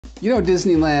You know,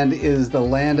 Disneyland is the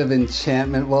land of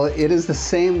enchantment. Well, it is the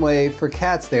same way for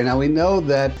cats there. Now, we know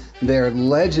that their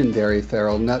legendary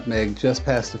feral Nutmeg just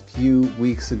passed a few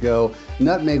weeks ago.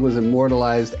 Nutmeg was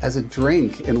immortalized as a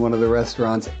drink in one of the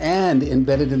restaurants and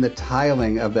embedded in the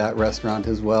tiling of that restaurant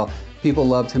as well. People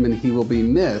loved him and he will be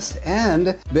missed.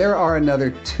 And there are another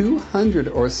 200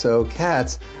 or so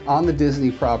cats on the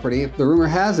Disney property. The rumor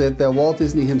has it that Walt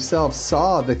Disney himself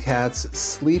saw the cats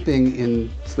sleeping in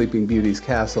Sleeping Beauty's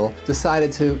castle,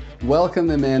 decided to welcome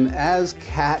them in as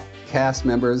cat cast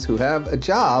members who have a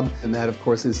job, and that of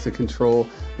course is to control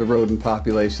the rodent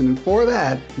population. And for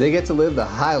that, they get to live the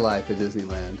high life at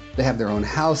Disneyland. They have their own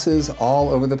houses all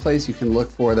over the place. You can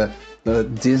look for the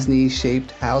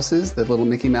Disney-shaped houses, the little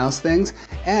Mickey Mouse things,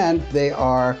 and they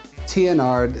are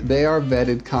TNR'd, they are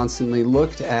vetted constantly,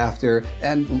 looked after,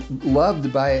 and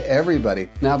loved by everybody.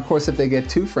 Now, of course, if they get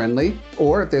too friendly,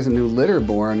 or if there's a new litter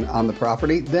born on the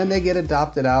property, then they get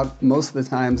adopted out, most of the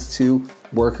times to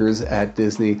workers at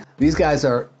Disney. These guys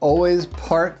are always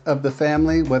part of the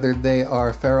family, whether they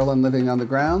are feral and living on the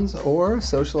grounds, or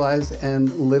socialized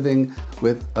and living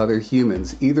with other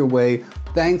humans. Either way,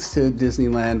 thanks to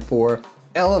Disneyland for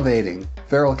elevating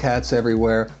feral cats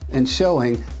everywhere and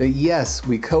showing that yes,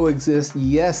 we coexist,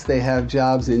 yes, they have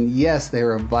jobs, and yes, they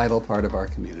are a vital part of our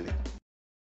community.